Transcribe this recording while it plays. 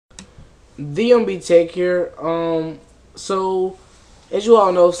TheMBTech here. So as you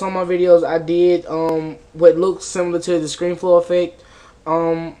all know, some of my videos I did what looks similar to the Screenflow effect.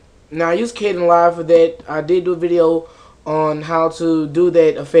 Now I use Kdenlive for that. I did do a video on how to do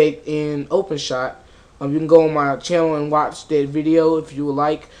that effect in OpenShot. You can go on my channel and watch that video if you would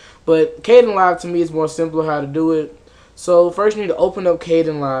like. But Kdenlive to me is more simpler how to do it. So first you need to open up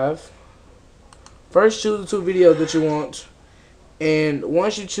Kdenlive. First choose the two videos that you want. And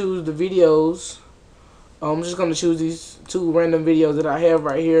once you choose the videos, I'm just going to choose these two random videos that I have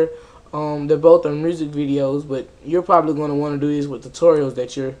right here. They're both are music videos, but you're probably going to want to do these with tutorials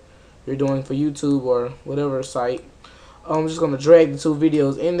that you're doing for YouTube or whatever site. I'm just going to drag the two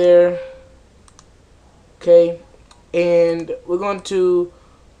videos in there. Okay, and we're going to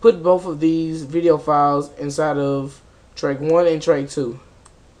put both of these video files inside of track 1 and track 2.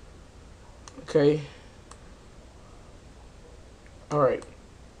 Okay. Alright.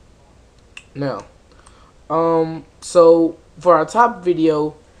 Now, so for our top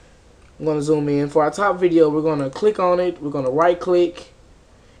video, I'm going to zoom in. For our top video, we're going to click on it. We're going to right click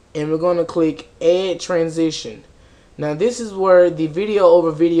and we're going to click add transition. Now this is where the video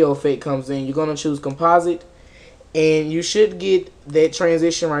over video effect comes in. You're going to choose composite and you should get that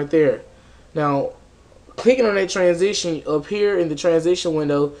transition right there. Now clicking on that transition up here in the transition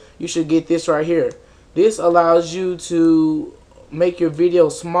window, you should get this right here. This allows you to make your video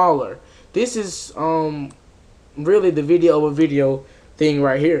smaller. This is really the video over video thing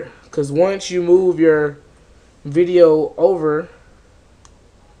right here, because once you move your video over,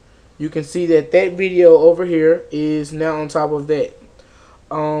 you can see that that video over here is now on top of that.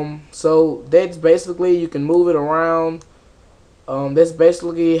 So that's basically, you can move it around. That's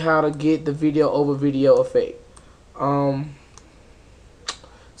basically how to get the video over video effect.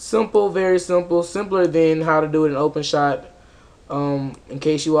 Simple, very simple, simpler than how to do it in OpenShot. In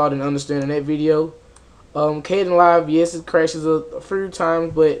case you all didn't understand in that video. Kdenlive, yes, it crashes a few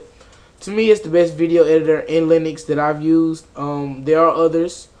times, but to me it's the best video editor in Linux that I've used. There are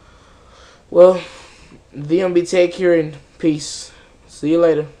others. Well, TheMBTech here, and peace. See you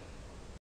later.